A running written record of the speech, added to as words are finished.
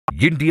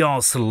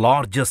India's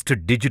largest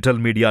digital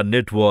media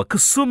network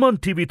Suman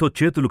టీవీతో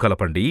చేతులు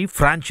కలపండి.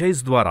 Franchise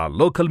ద్వారా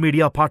లోకల్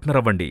మీడియా పార్ట్నర్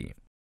అవ్వండి.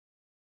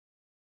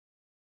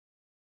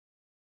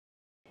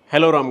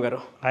 హలో రామ్ గారు.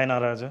 హాయ్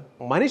నాగరాజు.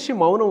 మనిషి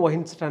మౌనం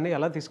వహించడాన్ని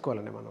ఎలా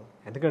తీసుకోవాలండి మనం?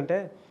 ఎందుకంటే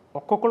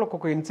ఒక్కొక్కరు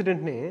ఒక్కొక్క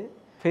ఇన్సిడెంట్ని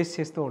ఫేస్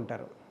చేస్తూ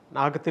ఉంటారు.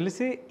 నాకు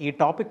తెలిసి ఈ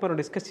టాపిక్ మనం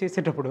డిస్కస్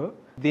చేసేటప్పుడు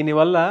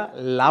దీనివల్ల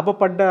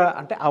లాభపడ్డ,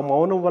 అంటే ఆ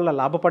మౌనం వల్ల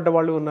లాభపడ్డ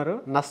వాళ్ళు ఉన్నారు,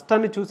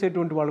 నష్టాన్ని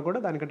చూసేటువంటి వాళ్ళు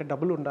కూడా దానికంటే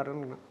డబ్బులు ఉన్నారు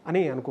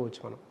అని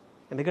అనుకోవచ్చు మనం.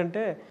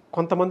 ఎందుకంటే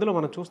కొంతమందిలో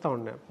మనం చూస్తూ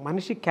ఉన్నాం,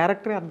 మనిషి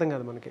క్యారెక్టరే అర్థం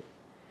కాదు మనకి.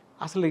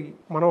 అసలు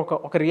మనం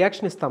ఒక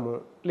రియాక్షన్ ఇస్తాము,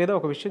 లేదా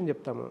ఒక విషయం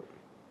చెప్తాము,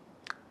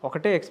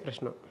 ఒకటే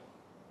ఎక్స్ప్రెషన్,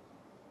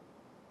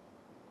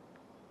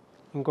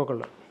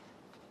 ఇంకొకళ్ళు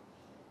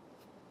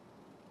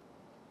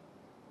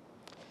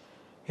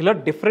ఇలా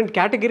డిఫరెంట్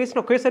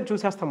కేటగిరీస్ని ఒకేసారి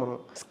చూసేస్తాం. మనం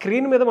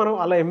స్క్రీన్ మీద మనం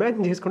అలా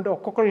ఇమాజిన్ చేసుకుంటే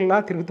ఒక్కొక్కళ్ళు ఇలా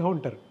తిరుగుతూ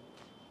ఉంటారు.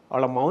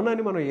 వాళ్ళ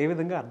మౌనాన్ని మనం ఏ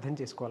విధంగా అర్థం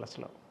చేసుకోవాలి?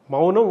 అసలు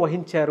మౌనం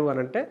వహించారు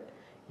అని అంటే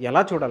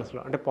ఎలా చూడాలి? అసలు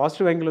అంటే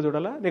పాజిటివ్ యాంగిల్లో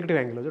చూడాలా, నెగిటివ్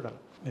యాంగిల్లో చూడాలా?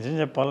 నిజం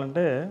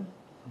చెప్పాలంటే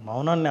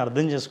మౌనాన్ని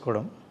అర్థం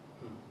చేసుకోవడం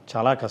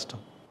చాలా కష్టం.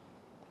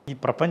 ఈ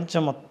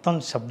ప్రపంచం మొత్తం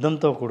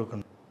శబ్దంతో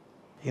కూడుకుంది.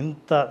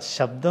 ఇంత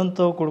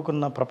శబ్దంతో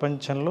కూడుకున్న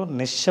ప్రపంచంలో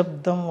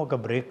నిశ్శబ్దం ఒక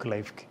బ్రేక్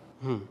లైఫ్కి.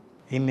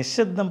 ఈ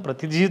నిశ్శబ్దం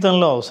ప్రతి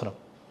జీవితంలో అవసరం.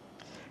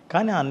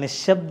 కానీ ఆ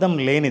నిశ్శబ్దం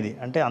లేనిది,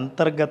 అంటే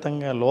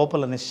అంతర్గతంగా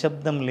లోపల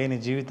నిశ్శబ్దం లేని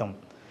జీవితం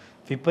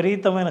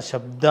విపరీతమైన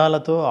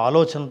శబ్దాలతో,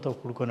 ఆలోచనలతో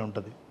కూడుకొని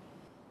ఉంటుంది.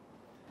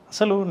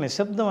 అసలు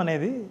నిశ్శబ్దం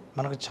అనేది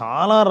మనకు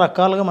చాలా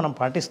రకాలుగా మనం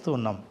పాటిస్తూ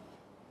ఉన్నాం.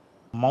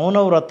 మౌన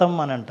వ్రతం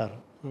అని అంటారు.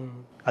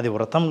 అది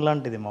వ్రతం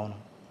లాంటిది మౌనం.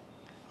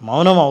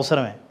 మౌనం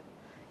అవసరమే,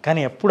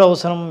 కానీ ఎప్పుడు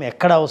అవసరం,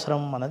 ఎక్కడ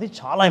అవసరం అన్నది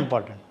చాలా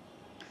ఇంపార్టెంట్.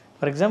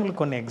 ఫర్ ఎగ్జాంపుల్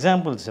కొన్ని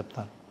ఎగ్జాంపుల్స్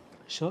చెప్తాను.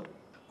 షూర్.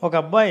 ఒక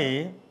అబ్బాయి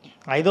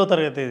 5వ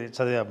తరగతి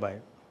చదివే అబ్బాయి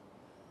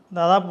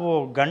దాదాపు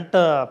గంట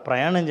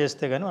ప్రయాణం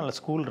చేస్తే కానీ వాళ్ళ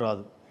స్కూల్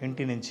రాదు.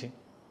 ఇంటి నుంచి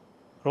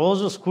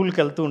రోజు స్కూల్కి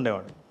వెళ్తూ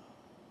ఉండేవాడు.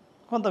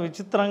 కొంత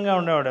విచిత్రంగా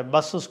ఉండేవాడు.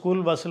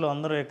 స్కూల్ బస్సులో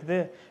అందరూ ఎక్కితే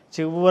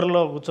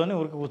చివరిలో కూర్చొని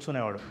ఊరికి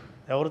కూర్చునేవాడు.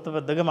 ఎవరితో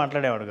పెద్దగా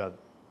మాట్లాడేవాడు కాదు.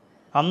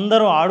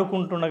 అందరూ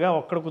ఆడుకుంటుండగా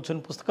ఒక్కడ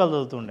కూర్చొని పుస్తకాలు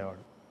చదువుతూ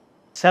ఉండేవాడు.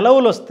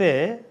 సెలవులు వస్తే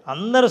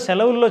అందరూ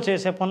సెలవుల్లో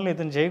చేసే పనులు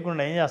ఇతను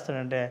చేయకుండా ఏం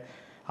చేస్తాడంటే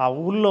ఆ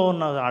ఊళ్ళో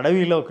ఉన్న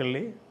అడవిలోకి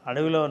వెళ్ళి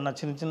అడవిలో ఉన్న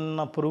చిన్న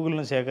చిన్న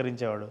పురుగులను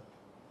సేకరించేవాడు.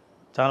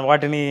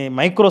 వాటిని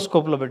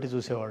మైక్రోస్కోప్లో పెట్టి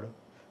చూసేవాడు.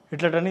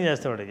 ఇట్లటన్నీ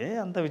చేసేవాడు.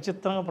 అంత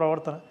విచిత్రంగా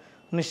ప్రవర్తన.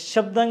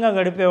 నిశ్శబ్దంగా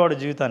గడిపేవాడు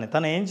జీవితాన్ని.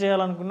 తను ఏం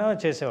చేయాలనుకున్నా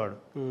చేసేవాడు.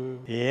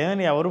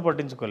 ఏమని ఎవరు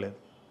పట్టించుకోలేదు.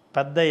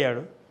 పెద్ద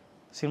అయ్యాడు,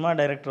 సినిమా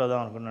డైరెక్టర్ అవుదాం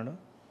అనుకున్నాడు,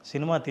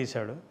 సినిమా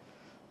తీశాడు.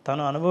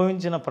 తను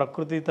అనుభవించిన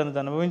ప్రకృతి, తను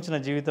అనుభవించిన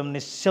జీవితం,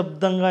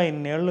 నిశ్శబ్దంగా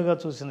ఇన్నేళ్లుగా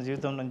చూసిన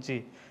జీవితం నుంచి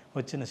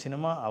వచ్చిన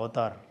cinema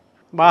Avatar.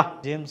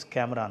 James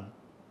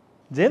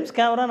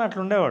Cameron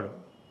అట్లుండేవాడు.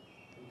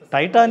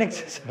 Titanic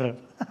చేశాడు.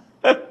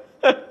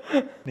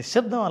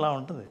 నిశ్శబ్దం అలా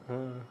ఉంటుంది.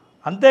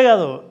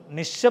 అంతేకాదు,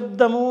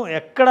 నిశ్శబ్దము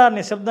ఎక్కడ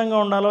నిశ్శబ్దంగా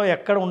ఉండాలో,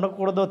 ఎక్కడ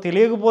ఉండకూడదో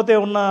తెలియకపోతే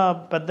ఉన్న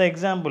పెద్ద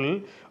ఎగ్జాంపుల్,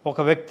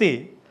 ఒక వ్యక్తి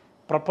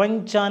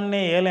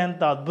ప్రపంచాన్నే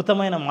ఏలేంత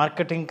అద్భుతమైన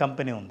మార్కెటింగ్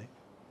కంపెనీ ఉంది.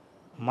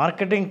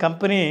 మార్కెటింగ్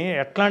కంపెనీ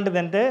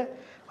ఎట్లాంటిదంటే,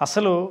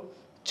 అసలు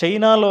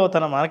చైనాలో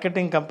తన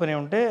మార్కెటింగ్ కంపెనీ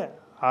ఉంటే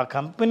ఆ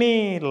కంపెనీ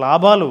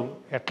లాభాలు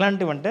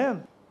ఎట్లాంటివంటే,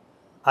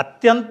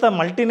 అత్యంత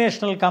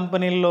మల్టీనేషనల్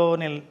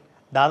కంపెనీల్లోని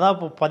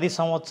దాదాపు 10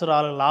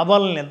 సంవత్సరాల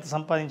లాభాలను ఎంత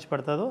సంపాదించి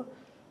పెడుతుందో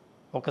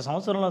ఒక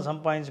సంవత్సరంలో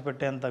సంపాదించి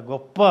పెట్టేంత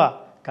గొప్ప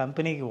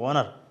కంపెనీకి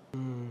ఓనర్.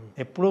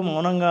 ఎప్పుడూ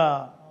మౌనంగా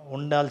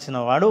ఉండాల్సిన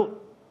వాడు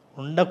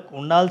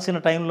ఉండాల్సిన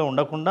టైంలో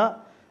ఉండకుండా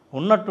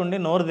ఉన్నట్టుండి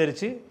నోరు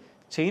తెరిచి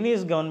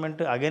చైనీస్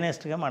గవర్నమెంట్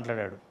అగెనెస్ట్గా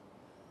మాట్లాడాడు.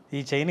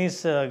 ఈ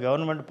చైనీస్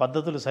గవర్నమెంట్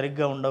పద్ధతులు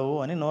సరిగ్గా ఉండవు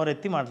అని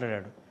నోరెత్తి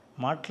మాట్లాడాడు.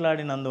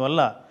 మాట్లాడినందువల్ల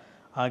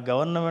ఆ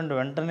గవర్నమెంట్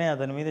వెంటనే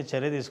అతని మీద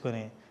చర్య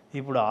తీసుకొని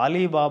ఇప్పుడు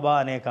ఆలీబాబా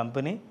అనే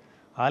కంపెనీ,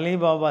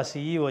 ఆలీబాబా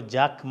CEO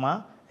జాక్ మా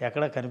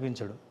ఎక్కడ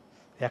కనిపించడు,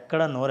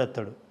 ఎక్కడ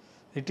నోరెత్తడు.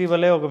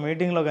 ఇటీవలే ఒక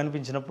మీటింగ్లో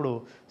కనిపించినప్పుడు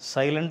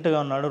సైలెంట్గా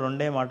ఉన్నాడు.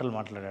 2 మాటలు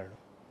మాట్లాడాడు.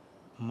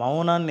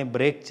 మౌనాన్ని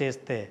బ్రేక్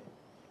చేస్తే,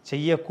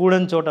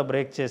 చెయ్యకూడని చోట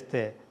బ్రేక్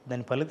చేస్తే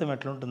దాని ఫలితం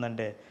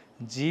ఎట్లుంటుందంటే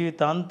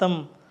జీవితాంతం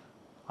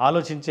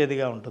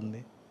ఆలోచించేదిగా ఉంటుంది.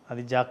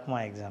 అది జాక్మా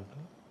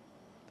ఎగ్జాంపుల్.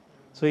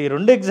 సో ఈ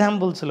 2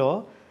 ఎగ్జాంపుల్స్లో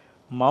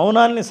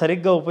మౌనాన్ని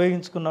సరిగ్గా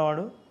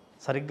ఉపయోగించుకున్నవాడు,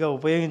 సరిగ్గా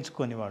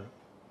ఉపయోగించుకునేవాడు.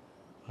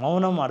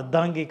 మౌనం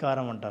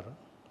అర్ధాంగీకారం అంటారు.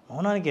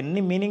 మౌనానికి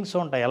ఎన్ని మీనింగ్స్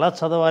ఉంటాయి, ఎలా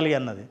చదవాలి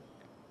అన్నది.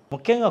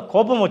 ముఖ్యంగా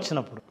కోపం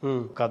వచ్చినప్పుడు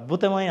ఒక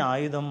అద్భుతమైన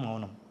ఆయుధం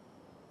మౌనం.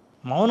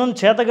 మౌనం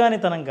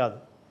చేతగానితనం కాదు.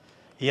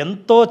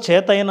 ఎంతో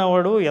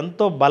చేతైనవాడు,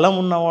 ఎంతో బలం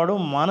ఉన్నవాడు,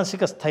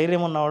 మానసిక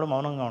స్థైర్యం ఉన్నవాడు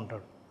మౌనంగా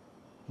ఉంటాడు.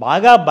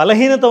 బాగా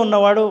బలహీనత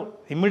ఉన్నవాడు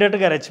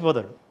ఇమ్మీడియట్గా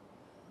రెచ్చిపోతాడు,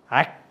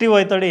 యాక్టివ్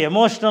అవుతాడు,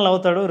 ఎమోషనల్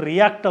అవుతాడు,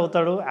 రియాక్ట్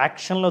అవుతాడు,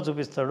 యాక్షన్లో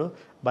చూపిస్తాడు.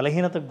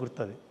 బలహీనతకు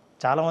గుర్తుంది.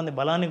 చాలామంది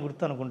బలాన్ని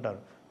గుర్తు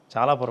అనుకుంటారు,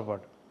 చాలా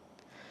పొరపాటు.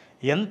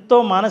 ఎంతో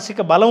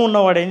మానసిక బలం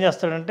ఉన్నవాడు ఏం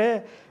చేస్తాడంటే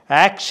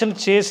యాక్షన్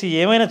చేసి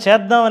ఏమైనా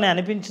చేద్దామని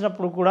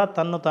అనిపించినప్పుడు కూడా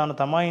తన్ను తాను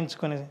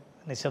తమాయించుకొని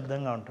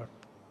నిశ్శబ్దంగా ఉంటాడు.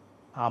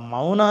 ఆ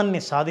మౌనాన్ని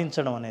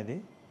సాధించడం అనేది,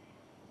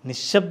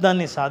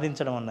 నిశ్శబ్దాన్ని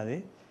సాధించడం అన్నది,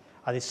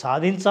 అది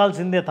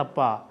సాధించాల్సిందే తప్ప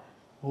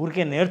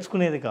ఊరికే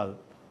నేర్చుకునేది కాదు.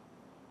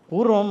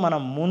 పూర్వం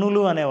మనం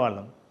మునులు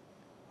అనేవాళ్ళం.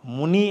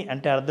 ముని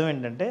అంటే అర్థం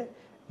ఏంటంటే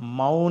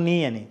మౌని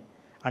అని,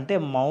 అంటే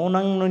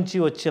మౌనం నుంచి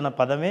వచ్చిన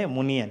పదమే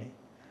ముని అని.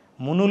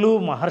 మునులు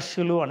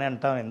మహర్షులు అని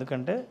అంటాం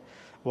ఎందుకంటే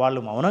వాళ్ళు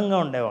మౌనంగా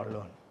ఉండేవాళ్ళు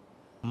అని.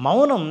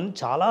 మౌనం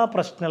చాలా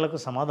ప్రశ్నలకు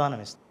సమాధానం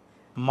ఇస్తుంది.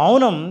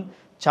 మౌనం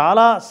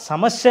చాలా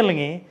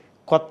సమస్యల్ని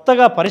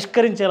కొత్తగా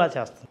పరిష్కరించేలా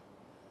చేస్తుంది.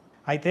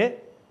 అయితే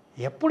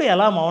ఎప్పుడు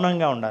ఎలా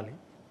మౌనంగా ఉండాలి?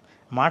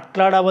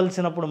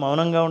 మాట్లాడవలసినప్పుడు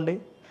మౌనంగా ఉండి,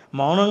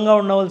 మౌనంగా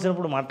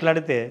ఉండవలసినప్పుడు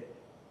మాట్లాడితే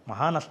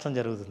మహా నష్టం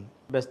జరుగుతుంది.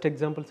 బెస్ట్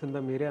ఎగ్జాంపుల్స్ ఉందా?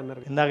 మీరే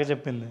అన్నారు ఇందాక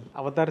చెప్పింది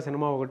అవతార్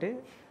సినిమా ఒకటి,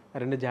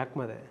 2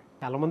 జాక్మాదే.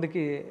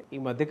 చాలామందికి ఈ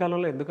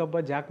మధ్యకాలంలో ఎందుకబ్బా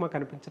జాక్మా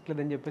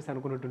కనిపించట్లేదని చెప్పేసి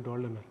అనుకున్నటువంటి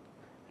వాళ్ళు ఉన్నారు.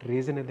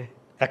 రీజన్ ఇదే.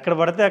 ఎక్కడ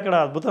పడితే అక్కడ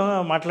అద్భుతంగా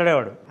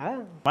మాట్లాడేవాడు.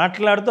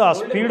 మాట్లాడుతూ ఆ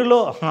స్పీడ్లో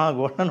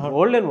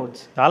గోల్డెన్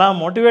వర్డ్స్ చాలా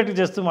మోటివేట్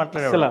చేస్తూ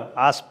మాట్లాడేవాడు.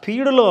 ఆ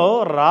స్పీడ్లో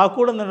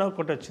రాకూడదని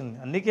ఒకటి వచ్చింది.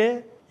 అందుకే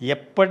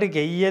ఎప్పటికి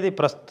ఎయ్యది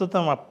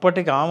ప్రస్తుతం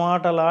అప్పటికి ఆ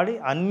మాటలాడి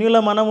అన్యుల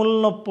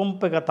మనములను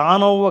పొంపక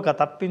తానవ్వక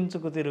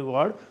తప్పించుకు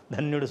తిరుగువాడు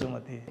ధన్యుడు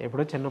సుమతి.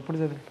 ఎప్పుడో చిన్నప్పుడు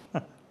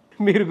చదివి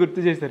మీరు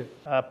గుర్తు చేశారు.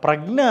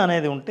 ప్రజ్ఞ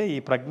అనేది ఉంటే, ఈ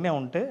ప్రజ్ఞ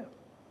ఉంటే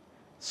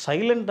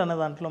సైలెంట్ అనే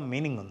దాంట్లో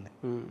మీనింగ్ ఉంది.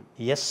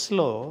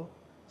 ఎస్లో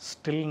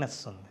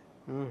స్టిల్నెస్ ఉంది.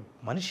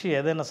 మనిషి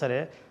ఏదైనా సరే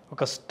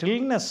ఒక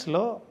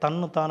స్టిల్నెస్లో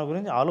తన్ను తాను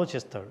గురించి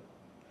ఆలోచిస్తాడు.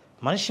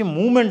 మనిషి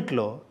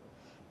మూమెంట్లో,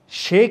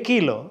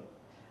 షేకీలో,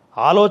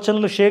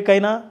 ఆలోచనలు షేక్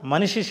అయినా,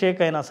 మనిషి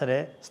షేక్ అయినా సరే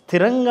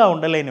స్థిరంగా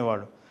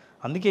ఉండలేనివాడు.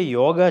 అందుకే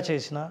యోగా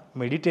చేసినా,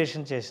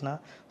 మెడిటేషన్ చేసినా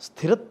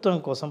స్థిరత్వం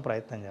కోసం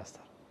ప్రయత్నం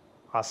చేస్తారు.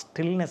 ఆ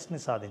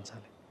స్టిల్నెస్ని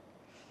సాధించాలి.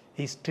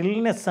 ఈ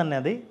స్టిల్నెస్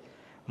అనేది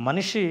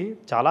మనిషి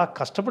చాలా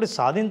కష్టపడి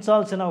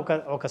సాధించాల్సిన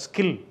ఒక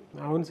స్కిల్.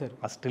 అవును సార్.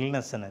 ఆ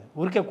స్టిల్నెస్ అనేది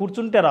ఊరికే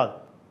కూర్చుంటే రాదు.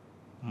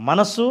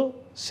 మనసు,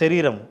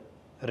 శరీరము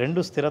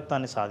 2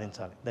 స్థిరత్వాన్ని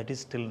సాధించాలి. That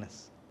is stillness.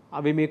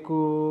 అవి మీకు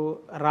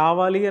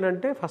రావాలి అని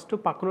అంటే ఫస్ట్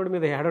పక్కనోడి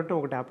మీద ఏడవటం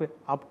ఒకటి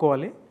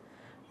ఆపుకోవాలి.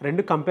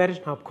 2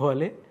 కంపారిజన్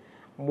ఆపుకోవాలి.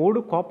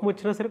 3 కోపం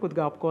వచ్చినా సరే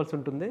కొద్దిగా ఆపుకోవాల్సి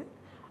ఉంటుంది.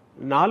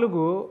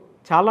 4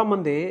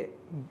 చాలామంది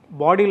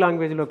బాడీ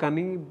లాంగ్వేజ్లో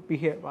కానీ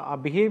ఆ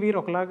బిహేవియర్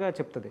ఒకలాగా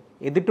చెప్తుంది.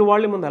 ఎదుటి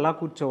వాళ్ళ ముందు ఎలా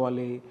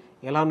కూర్చోవాలి,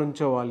 ఎలా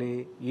నుంచోవాలి,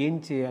 ఏం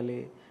చేయాలి,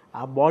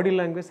 ఆ బాడీ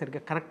లాంగ్వేజ్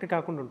సరిగ్గా కరెక్ట్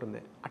కాకుండా ఉంటుంది.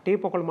 ఆ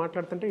టేప్ ఒకళ్ళు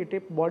మాట్లాడుతుంటే ఈ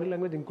టేప్ బాడీ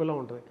లాంగ్వేజ్ ఇంకోలా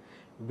ఉంటుంది.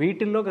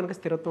 వీటిల్లో కనుక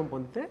స్థిరత్వం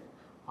పొందితే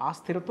ఆ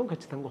స్థిరత్వం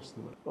ఖచ్చితంగా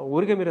వస్తుంది.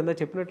 ఊరికే మీరు ఎంత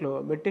చెప్పినట్లు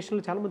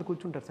మెడిటేషన్లో చాలామంది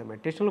కూర్చుంటారు సార్.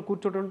 మెడిటేషన్లో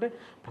కూర్చోవడం అంటే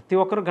ప్రతి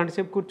ఒక్కరు గంట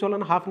సేపు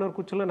కూర్చోవాలని, హాఫ్ అన్ అవర్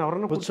కూర్చోవాలని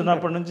ఎవరైనా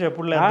కూర్చున్నప్పటి నుంచి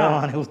ఎప్పుడు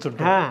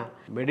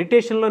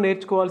మెడిటేషన్లో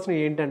నేర్చుకోవాల్సిన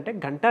ఏంటంటే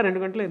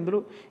 1-2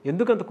 గంటలు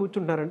ఎందుకు అంత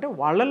కూర్చుంటున్నారంటే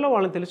వాళ్ళల్లో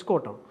వాళ్ళని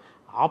తెలుసుకోవటం.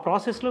 ఆ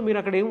ప్రాసెస్లో మీరు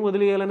అక్కడ ఏం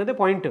వదిలేయాలనేదే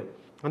పాయింట్.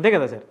 అంతే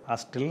కదా సార్. ఆ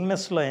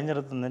స్టిల్నెస్లో ఏం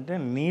జరుగుతుందంటే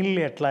నీళ్ళు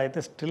ఎట్లా అయితే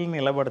స్టిల్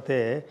నిలబడితే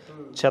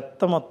చెత్త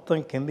మొత్తం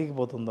కిందికి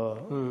పోతుందో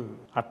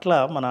అట్లా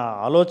మన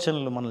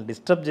ఆలోచనలు మనల్ని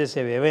డిస్టర్బ్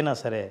చేసేవి ఏవైనా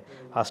సరే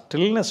ఆ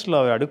స్టిల్నెస్లో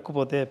అవి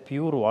అడుక్కుపోతే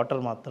ప్యూర్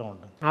వాటర్ మాత్రం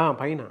ఉంటుంది.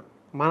 పైన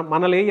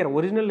మన లేయర్,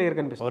 ఒరిజినల్ లేయర్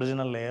కనిపిస్తుంది.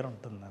 ఒరిజినల్ లేయర్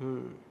ఉంటుంది.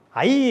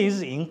 I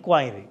is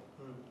enquiry.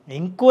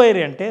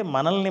 ఎంక్వైరీ అంటే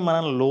మనల్ని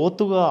మనం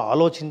లోతుగా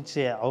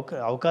ఆలోచించే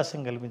అవకాశం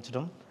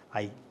కల్పించడం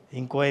ఐ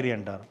ఎంక్వైరీ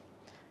అంటారు.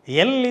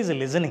 L is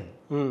listening.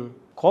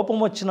 కోపం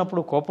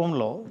వచ్చినప్పుడు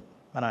కోపంలో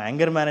మనం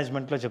యాంగర్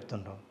మేనేజ్మెంట్లో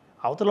చెప్తుంటాం.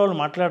 అవతల వాళ్ళు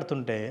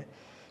మాట్లాడుతుంటే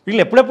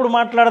వీళ్ళు ఎప్పుడెప్పుడు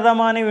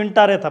మాట్లాడదామా అని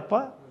వింటారే తప్ప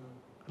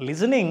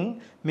లిజనింగ్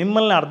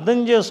మిమ్మల్ని అర్థం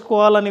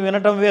చేసుకోవాలని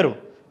వినటం వేరు,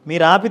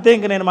 మీరు ఆపితే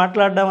ఇంక నేను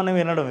మాట్లాడదామని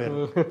వినడం వేరు.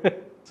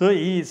 సో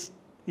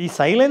ఈ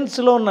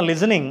సైలెన్స్లో ఉన్న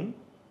listening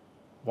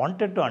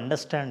wanted to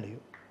understand you.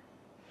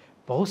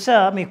 బహుశా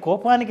మీ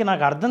కోపానికి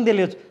నాకు అర్థం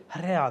తెలియచ్చు,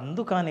 అరే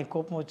అందుకా నీ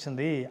కోపం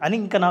వచ్చింది అని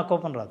ఇంకా నా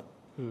కోపం రాదు.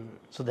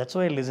 So that's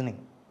why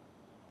listening.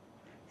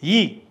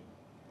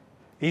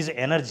 Is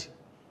energy.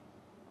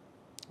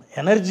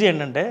 Energy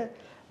ఏంటంటే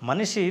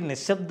మనిషి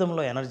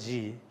నిశ్శబ్దంలో ఎనర్జీ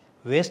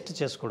వేస్ట్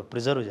చేసుకోడు,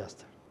 ప్రిజర్వ్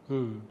చేస్తాడు.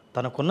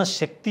 తనకున్న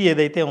శక్తి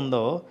ఏదైతే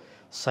ఉందో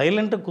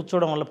సైలెంట్గా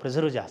కూర్చోవడం వల్ల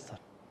ప్రిజర్వ్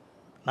చేస్తారు.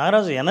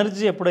 నాగరాజు,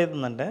 ఎనర్జీ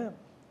ఎప్పుడైతుందంటే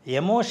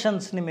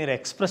ఎమోషన్స్ని మీరు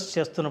ఎక్స్ప్రెస్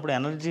చేస్తున్నప్పుడు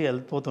ఎనర్జీ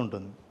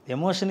వెళ్ళిపోతుంటుంది.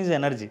 Emotion is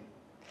energy.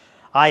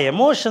 ఆ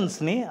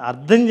ఎమోషన్స్ని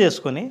అర్థం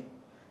చేసుకొని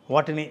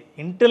వాటిని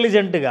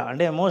ఇంటెలిజెంట్గా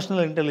అంటే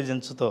ఎమోషనల్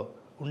ఇంటెలిజెన్స్తో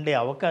ఉండే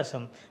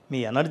అవకాశం మీ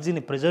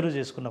ఎనర్జీని ప్రిజర్వ్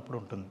చేసుకున్నప్పుడు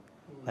ఉంటుంది.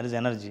 That is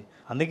energy.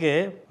 అందుకే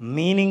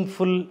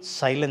meaningful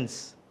silence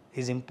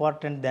is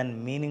important than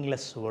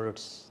meaningless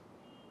words.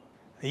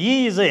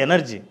 Is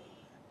energy.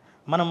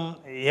 మనం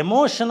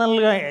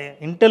ఎమోషనల్గా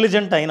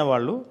ఇంటెలిజెంట్ అయిన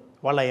వాళ్ళు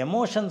వాళ్ళ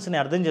ఎమోషన్స్ని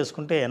అర్థం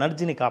చేసుకుంటే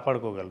ఎనర్జీని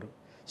కాపాడుకోగలరు.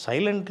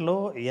 సైలెంట్లో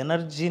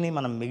ఎనర్జీని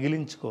మనం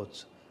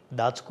మిగిలించుకోవచ్చు,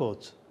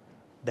 దాచుకోవచ్చు.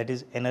 That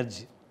is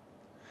energy.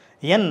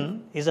 N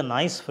is a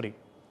noise free.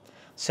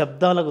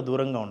 శబ్దాలకు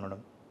దూరంగా ఉండడం.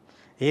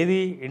 ఏది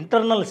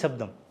ఇంటర్నల్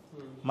శబ్దం,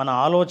 మన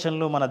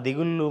ఆలోచనలు, మన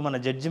దిగుళ్ళు, మన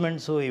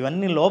జడ్జిమెంట్స్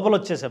ఇవన్నీ లోపల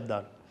వచ్చే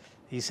శబ్దాలు.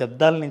 ఈ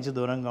శబ్దాల నుంచి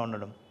దూరంగా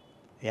ఉండడం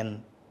ఎన్.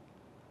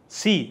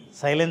 C,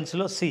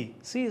 సైలెన్స్లో C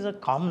is a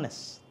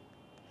calmness.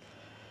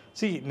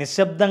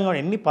 నిశ్శబ్దంగా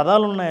ఎన్ని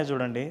పదాలు ఉన్నాయో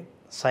చూడండి.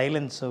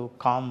 Silence,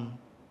 com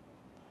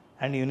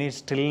and unit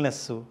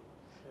stillness.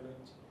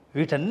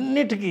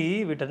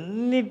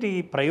 వీటన్నిటి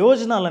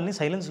ప్రయోజనాలన్నీ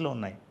సైలెన్స్లో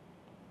ఉన్నాయి.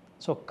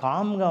 సో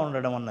కామ్గా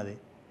ఉండడం అన్నది,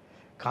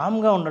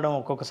 కామ్గా ఉండడం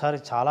ఒక్కొక్కసారి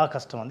చాలా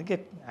కష్టం. అందుకే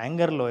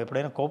యాంగర్లో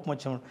ఎప్పుడైనా కోపం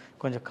వచ్చినప్పుడు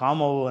కొంచెం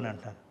కామ్ అవ్వు అని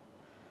అంటారు.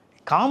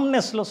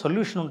 కామ్నెస్లో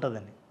సొల్యూషన్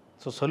ఉంటుందండి.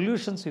 So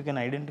solutions you can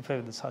identify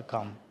with this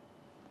com.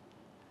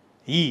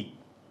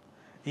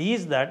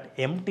 Is that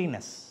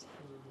emptiness.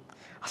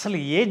 అసలు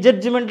ఏ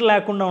జడ్జిమెంట్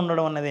లేకుండా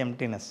ఉండడం అనేది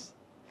ఎంప్టీనెస్.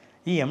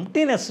 ఈ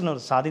ఎంప్టీనెస్ను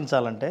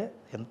సాధించాలంటే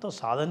ఎంతో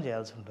సాధన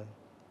చేయాల్సి ఉంటుంది.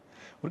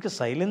 ఊరికే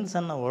సైలెన్స్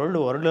అన్న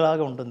వర్డ్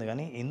లాగా ఉంటుంది,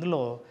 కానీ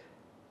ఇందులో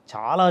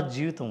చాలా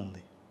జీవితం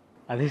ఉంది.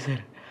 అదే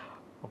సార్,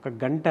 ఒక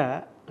గంట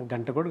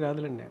కూడా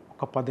కాదులేండి,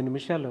 ఒక 10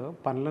 నిమిషాలు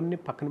పనులన్నీ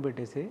పక్కన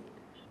పెట్టేసి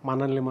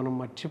మనల్ని మనం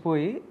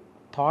మర్చిపోయి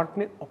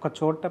థాట్ని ఒక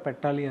చోట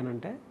పెట్టాలి అని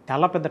అంటే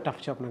చాలా పెద్ద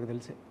టఫ్ జాబ్ నాకు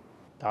తెలిసి.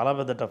 చాలా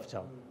పెద్ద టఫ్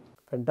జాబ్.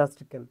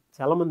 ఫెంటాస్టిక్. అండ్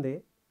చాలామంది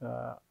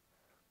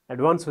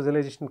అడ్వాన్స్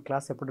విజువలైజేషన్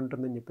క్లాస్ ఎప్పుడు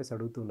ఉంటుందని చెప్పేసి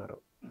అడుగుతున్నారు.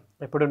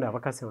 ఎప్పుడుండే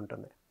అవకాశం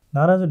ఉంటుంది?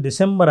 నారాజు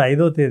డిసెంబర్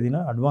 5వ తేదీన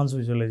అడ్వాన్స్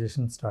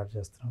విజువలైజేషన్ స్టార్ట్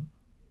చేస్తున్నాం,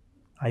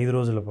 5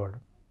 రోజుల పాటు.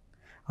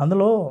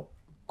 అందులో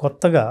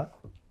కొత్తగా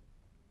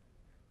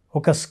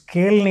ఒక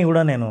స్కేల్ని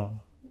కూడా నేను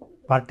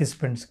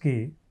పార్టిసిపెంట్స్కి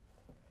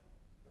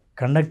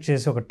కండక్ట్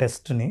చేసి ఒక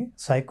టెస్ట్ని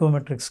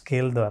సైకోమెట్రిక్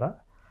స్కేల్ ద్వారా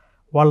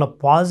వాళ్ళ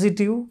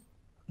పాజిటివ్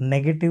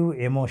నెగటివ్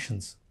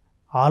ఎమోషన్స్,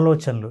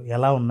 ఆలోచనలు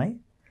ఎలా ఉన్నాయి,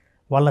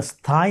 వాళ్ళ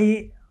స్థాయి,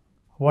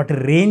 వాటి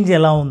రేంజ్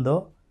ఎలా ఉందో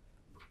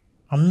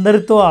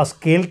అందరితో ఆ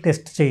స్కేల్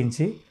టెస్ట్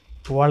చేయించి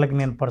వాళ్ళకి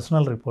నేను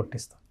పర్సనల్ రిపోర్ట్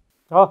ఇస్తాను.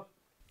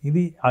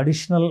 ఇది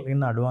అడిషనల్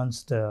ఇన్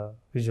అడ్వాన్స్డ్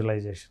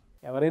విజువలైజేషన్.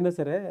 ఎవరైనా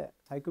సరే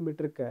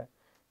సైకోమెట్రిక్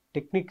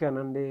టెక్నిక్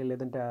అనండి,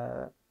 లేదంటే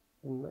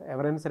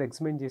ఎవరైనా సరే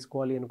ఎక్స్ప్లెయిన్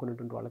చేసుకోవాలి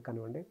అనుకునేటువంటి వాళ్ళకి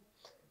కానివ్వండి,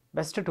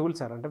 బెస్ట్ టూల్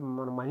సార్. అంటే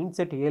మన మైండ్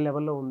సెట్ ఏ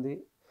లెవెల్లో ఉంది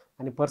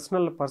అని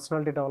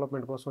పర్సనాలిటీ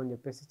డెవలప్మెంట్ కోసం అని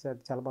చెప్పేసి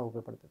చాలా బాగా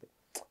ఉపయోగపడుతుంది.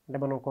 అంటే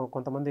మనం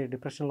కొంతమంది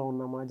డిప్రెషన్లో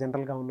ఉన్నామా,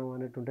 జనరల్గా ఉన్నామా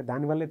అనేటువంటి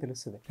దానివల్లే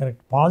తెలుస్తుంది.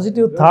 కరెక్ట్.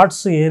 పాజిటివ్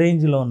థాట్స్ ఏ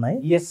రేంజ్లో ఉన్నాయి,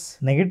 ఎస్,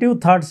 నెగిటివ్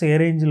థాట్స్ ఏ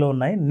రేంజ్లో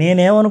ఉన్నాయి,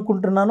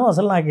 నేనేమనుకుంటున్నానో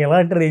అసలు నాకు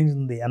ఎలాంటి రేంజ్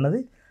ఉంది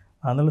అన్నది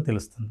అందులో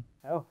తెలుస్తుంది.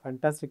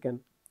 ఫంటాస్టిక్.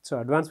 అండ్ సో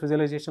అడ్వాన్స్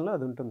విజువలైజేషన్లో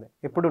అది ఉంటుంది.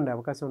 ఎప్పుడు ఉండే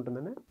అవకాశం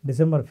ఉంటుందని?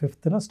 డిసెంబర్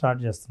 5th స్టార్ట్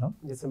చేస్తున్నాం.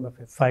 December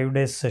 5th 5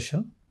 days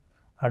session.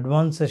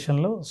 Advance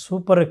సెషన్లో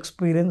super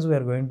experience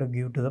we are going to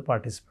give to the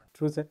participant.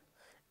 True sir.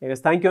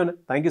 Thank you అన్న.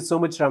 Thank you so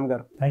much Ram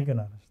గారు. Thank you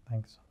Naraj.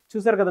 Thank you.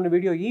 చూసారు కదండి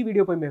వీడియో. ఈ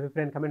వీడియోపై మీ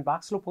అభిప్రాయం comment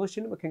బాక్స్లో పోస్ట్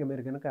చేయండి. ముఖ్యంగా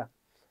మీరు కనుక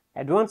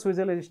అడ్వాన్స్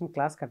విజువలైజేషన్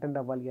క్లాస్కి అటెండ్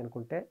అవ్వాలి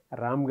అనుకుంటే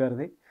రామ్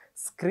గారిది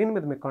స్క్రీన్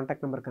మీద మీ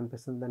కాంటాక్ట్ నెంబర్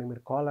కనిపిస్తుంది, దానికి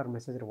మీరు కాల్ ఆర్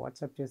మెసేజ్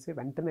వాట్సాప్ చేసి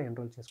వెంటనే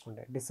ఎన్రోల్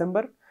చేసుకోండి.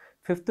 డిసెంబర్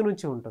 5th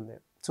నుంచి ఉంటుంది.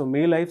 సో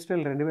మీ లైఫ్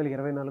స్టైల్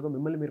 2024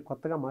 మిమ్మల్ని మీరు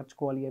కొత్తగా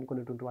మార్చుకోవాలి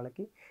అనుకునేటువంటి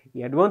వాళ్ళకి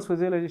ఈ అడ్వాన్స్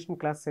విజువలైజేషన్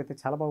క్లాసెస్ అయితే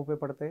చాలా బాగా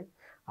ఉపయోగపడతాయి.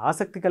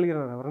 ఆసక్తి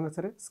కలిగిన ఎవరైనా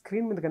సరే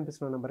స్క్రీన్ మీద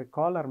కనిపిస్తున్న నెంబర్కి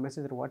కాల్ ఆర్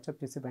మెసేజ్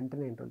వాట్సాప్ చేసి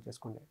వెంటనే ఎన్రోల్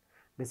చేసుకోండి.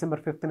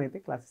 డిసెంబర్ 5th అయితే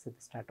క్లాసెస్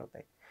అయితే స్టార్ట్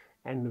అవుతాయి.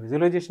 అండ్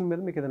విజువలైజేషన్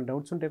మీద మీకు ఏదైనా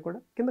డౌట్స్ ఉంటే కూడా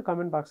కింద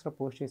కామెంట్ బాక్స్లో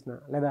పోస్ట్ చేసిన,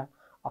 లేదా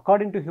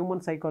according to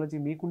human psychology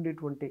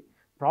మీకుండేటువంటి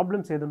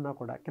problems ఏదన్నా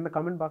కూడా కింద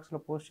కామెంట్ బాక్స్లో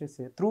పోస్ట్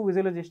చేసి త్రూ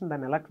విజువలైజేషన్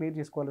దాన్ని ఎలా క్లియర్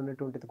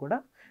చేసుకోవాలనేటువంటిది కూడా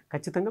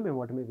ఖచ్చితంగా మేము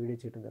వాటి మీద వీడియో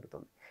చేయడం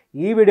జరుగుతుంది.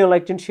 ఈ వీడియో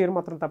లైక్ చేయండి, షేర్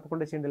మాత్రం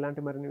తప్పకుండా చేయండి.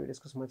 ఇలాంటి మరిన్ని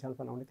వీడియోస్ కోసం మా ఛానల్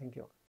ఫాలో అవ్వండి. Thank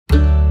you.